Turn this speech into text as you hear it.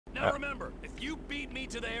Now remember, if you beat me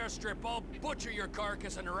to the airstrip, I'll butcher your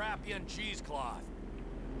carcass and wrap you in cheesecloth.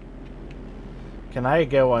 Can I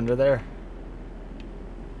go under there?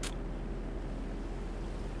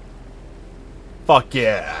 Fuck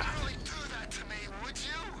yeah.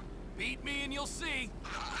 Beat me and you'll see.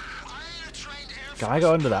 Can I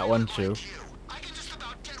go into that one too?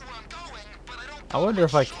 I wonder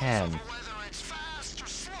if I can.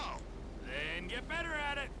 Then get better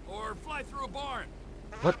at it, or fly through a barn.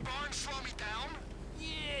 What? Yeah,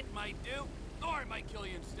 it might do. Or it might kill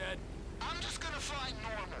you instead. I'm just gonna fly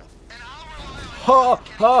normal, and I'll rely on Ha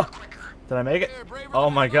ha! Did I make it? Oh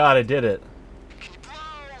my god, I did it. keep low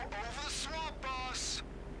over the swamp, boss.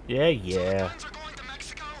 Yeah, yeah. Planes are going to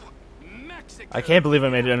Mexico. Mexico. I can't believe I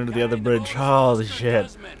made it under the other bridge. Holy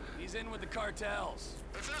shit. He's in with the cartels.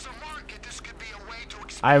 If there's a market, this could be a way to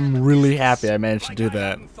expand. I'm really happy I managed to do I that.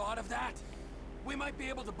 hadn't thought of that. We might be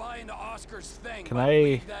able to buy into Oscar's thing. Can but I?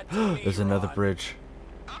 leave that to me, There's another Ron. bridge.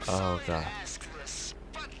 I'm Oh sorry to god. ask this,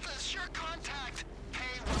 but does your contact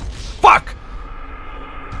pay well? Fuck!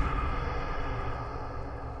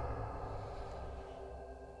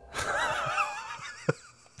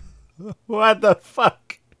 What the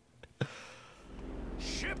fuck?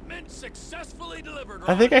 Shipment successfully delivered.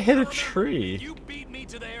 I think Ron. I hit a Now remember, tree. if you beat me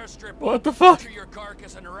to the airstrip, What I'll the fuck? butcher your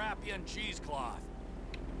carcass and wrap you in cheesecloth.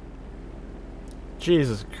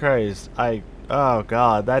 Jesus Christ. Oh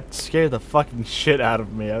god, that scared the fucking shit out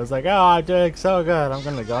of me. I was like, oh, I'm doing so good. I'm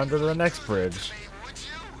gonna go under the next bridge. Would you?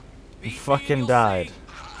 Beat me Fucking and you'll died. see.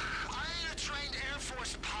 I ain't a trained Air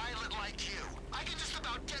Force pilot like you. I can just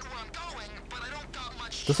about get where I'm going, but I don't got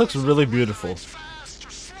much. This looks really beautiful. It's fast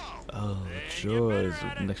or slow. Oh, Then get joys better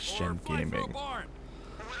at of it, next or gen fly through a gaming. barn.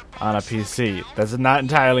 On a PC. That's not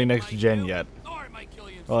entirely next gen yet. Or it might kill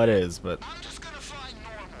you Well, it instead. is, but. I'm just gonna fly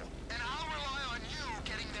normal, and I'll rely on you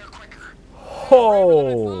getting there quicker.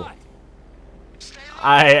 Oh! Stay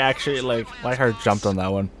I actually, like, my heart jumped on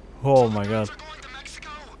that one. Oh my god. going to Mexico.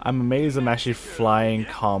 I'm amazed I'm actually flying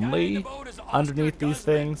calmly underneath these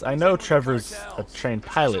things. I know Trevor's a trained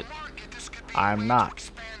pilot. I'm not.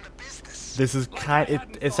 This is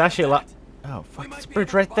it's actually a lot. Oh, fuck, there's a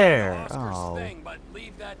bridge right there. Oh.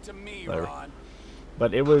 Whatever.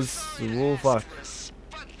 But it was, oh fuck.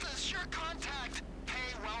 But does your contact pay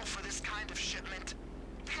well for this kind of shipment?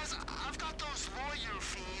 Because I've got those lawyer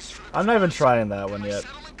fees for the I'm not even trying that one yet.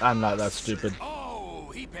 I'm not that stupid.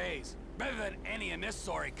 Oh, he pays. Better than any in this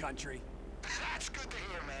sorry country. That's good to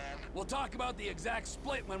hear, man. We'll talk about the exact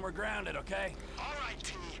split when we're grounded, okay? All right,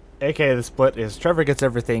 T. AKA the split is Trevor gets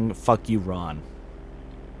everything, fuck you, Ron.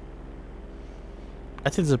 I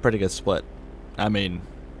think it's a pretty good split. I mean,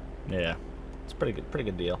 yeah. It's a pretty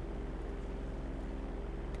good deal.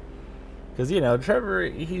 Because, you know, Trevor,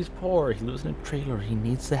 he's poor. He lives in a trailer. He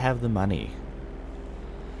needs to have the money.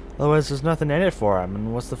 Otherwise, there's nothing in it for him.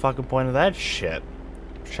 And what's the fucking point of that shit?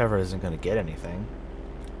 Trevor isn't going to get anything.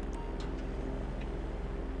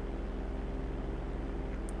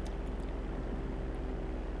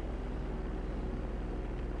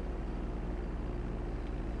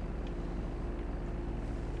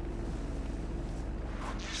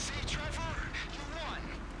 You see, Trevor? You won.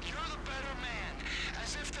 You're the better man.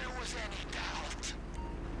 As if there was any doubt.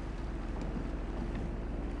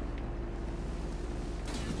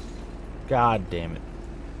 God damn it.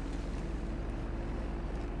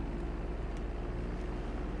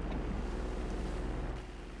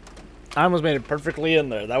 I almost made it perfectly in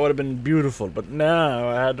there. That would have been beautiful, but no,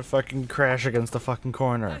 I had to fucking crash against the fucking I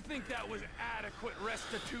corner. think that was adequate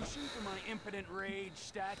restitution for my impotent rage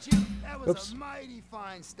statue. That was Oops. a mighty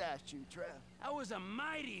fine statue, Trev. That was a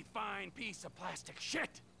mighty fine piece of plastic shit.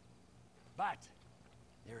 But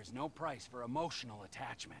there is no price for emotional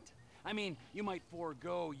attachment. I mean, you might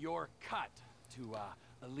forego your cut to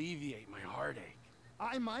alleviate my heartache.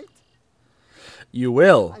 I might. You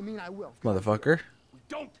will, I mean, I will. motherfucker. We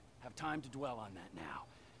don't have time to dwell on that now,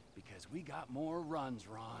 because we got more runs,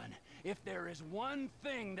 Ron. If there is one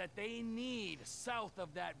thing that they need south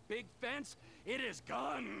of that big fence, it is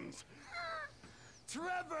guns.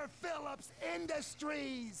 Trevor Philips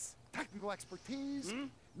Industries. Technical expertise,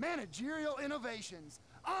 managerial innovations,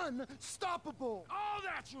 unstoppable. Oh,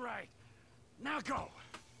 that's right. Now go.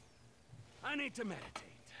 I need to meditate.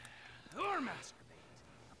 Or masturbate.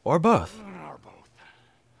 Or both. Or both.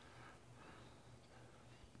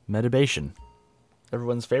 Meditation.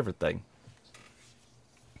 Everyone's favorite thing.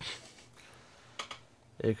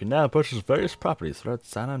 You can now purchase various properties throughout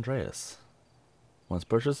San Andreas. Once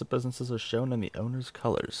purchased, the businesses are shown in the owner's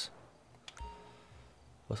colors.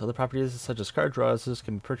 Whilst other properties such as car garages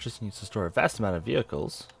can be purchased and used to store a vast amount of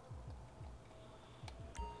vehicles.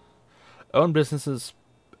 Owned businesses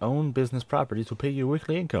own business properties will pay you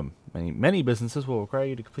weekly income. Many businesses will require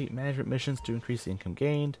you to complete management missions to increase the income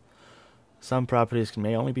gained. Some properties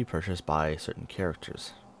may only be purchased by certain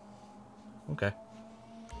characters. Okay.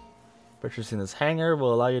 Purchasing this hangar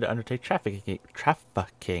will allow you to undertake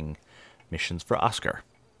trafficking missions for Oscar.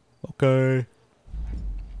 Okay.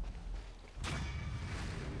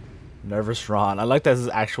 Nervous Ron. I like that's his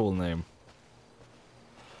actual name.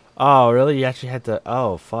 Oh, really? You actually had to...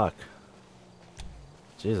 Oh, fuck.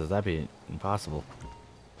 Jesus, that'd be impossible.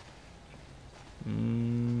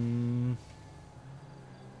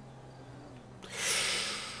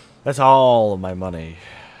 That's all of my money.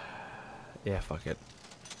 Yeah, fuck it.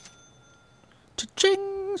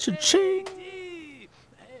 Cha-ching! Cha-ching!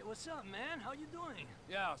 Hey, what's up, man? How you doing?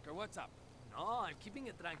 Yeah, Oscar, what's up? No, I'm keeping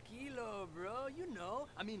it tranquilo, bro. You know.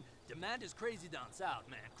 I mean, demand is crazy down south,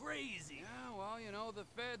 man. Crazy. Yeah, well, you know, the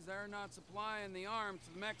feds, they're not supplying the arms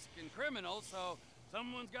to the Mexican criminals, so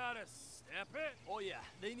someone's gotta step it. Oh, yeah.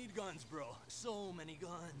 They need guns, bro. So many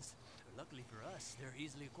guns. But luckily for us, they're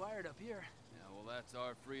easily acquired up here. Yeah, well, that's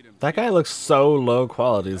our freedom. That guy looks so low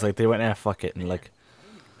quality. It's like they went, fuck it, and like... I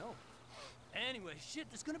don't even know. Anyway, shit,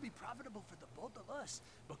 it's gonna be profitable for the both of us.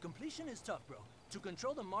 But completion is tough, bro. To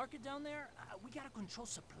control the market down there, we gotta control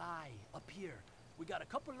supply up here. We got a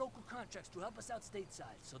couple local contracts to help us out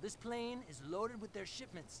stateside. So this plane is loaded with their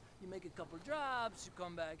shipments. You make a couple drops, you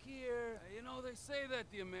come back here. You know, they say that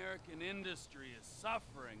the American industry is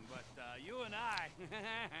suffering, but you and I,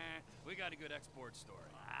 we got a good export story.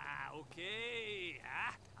 Ah, okay.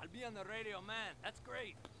 Ah, I'll be on the radio, man. That's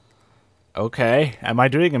great. Okay. Am I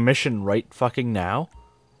doing a mission right fucking now?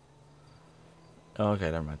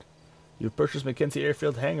 Okay, never mind. You've purchased Mackenzie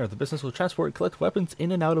Airfield Hangar. The business will transport and collect weapons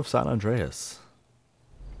in and out of San Andreas.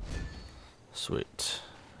 Sweet.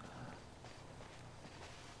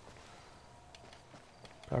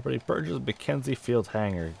 Property purchase Mackenzie Field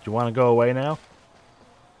Hangar. Do you want to go away now?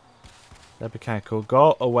 That'd be kind of cool.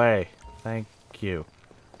 Go away. Thank you.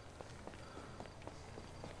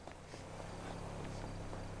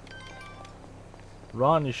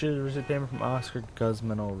 Ron, you should have received payment from Oscar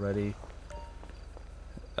Guzman already.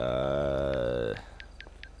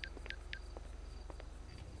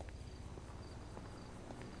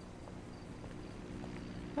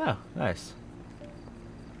 Oh, nice.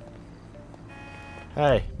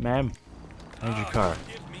 Hey, ma'am. I need your car.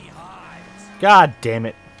 God damn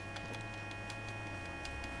it.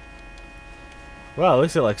 Well, at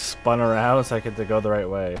least it like spun around so I get to go the right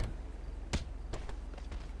way.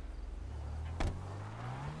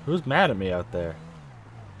 Who's mad at me out there?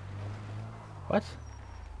 What?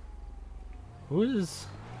 Who is...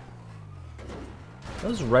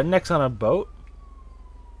 Those rednecks on a boat?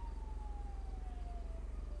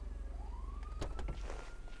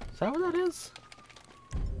 Is that what that is?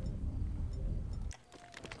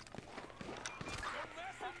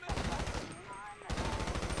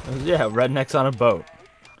 Yeah, rednecks on a boat.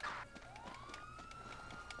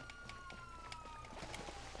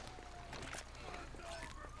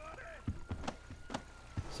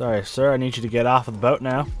 Sorry, sir, I need you to get off of the boat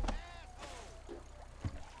now.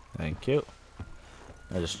 Thank you.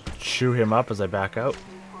 I just chew him up as I back out.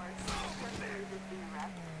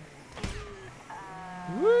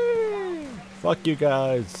 Whee! Fuck you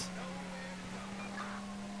guys.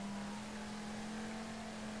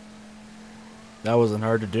 That wasn't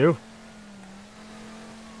hard to do.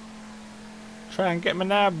 Try and get me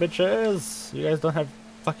now, bitches. You guys don't have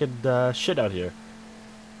fucking shit out here.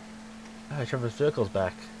 Ah, Trevor's vehicle's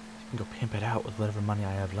back. I can go pimp it out with whatever money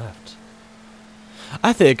I have left.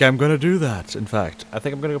 I think I'm gonna do that. In fact, I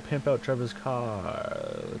think I'm gonna go pimp out Trevor's car.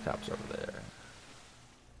 The cop's over there.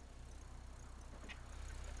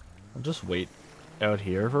 I'll just wait out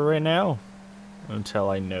here for right now until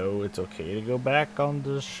I know it's okay to go back on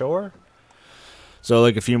the shore. So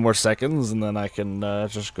like a few more seconds, and then I can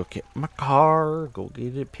just go get my car, go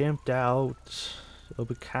get it pimped out. It'll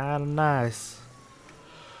be kind of nice.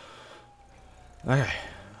 Okay,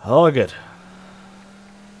 all good.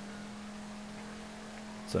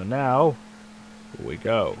 So now, here we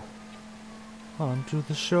go. Onto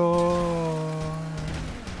the shore.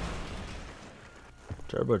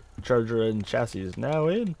 Turbocharger and chassis is now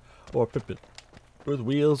in, or pimp it, with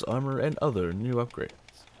wheels, armor, and other new upgrades.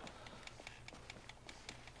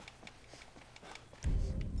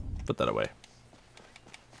 Put that away.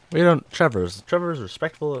 We don't. Trevor's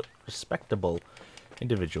respectable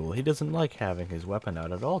individual. He doesn't like having his weapon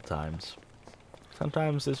out at all times.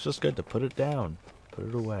 Sometimes it's just good to put it down, put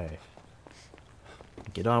it away,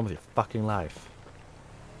 get on with your fucking life.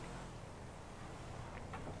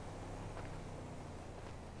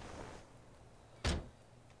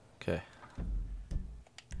 Okay.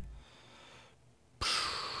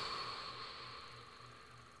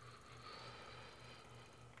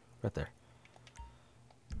 Right there.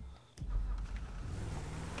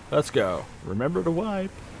 Let's go. Remember to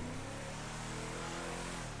wipe.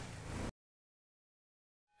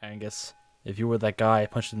 Angus, if you were that guy I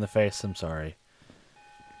punched in the face, I'm sorry.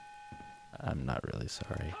 I'm not really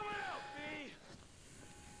sorry.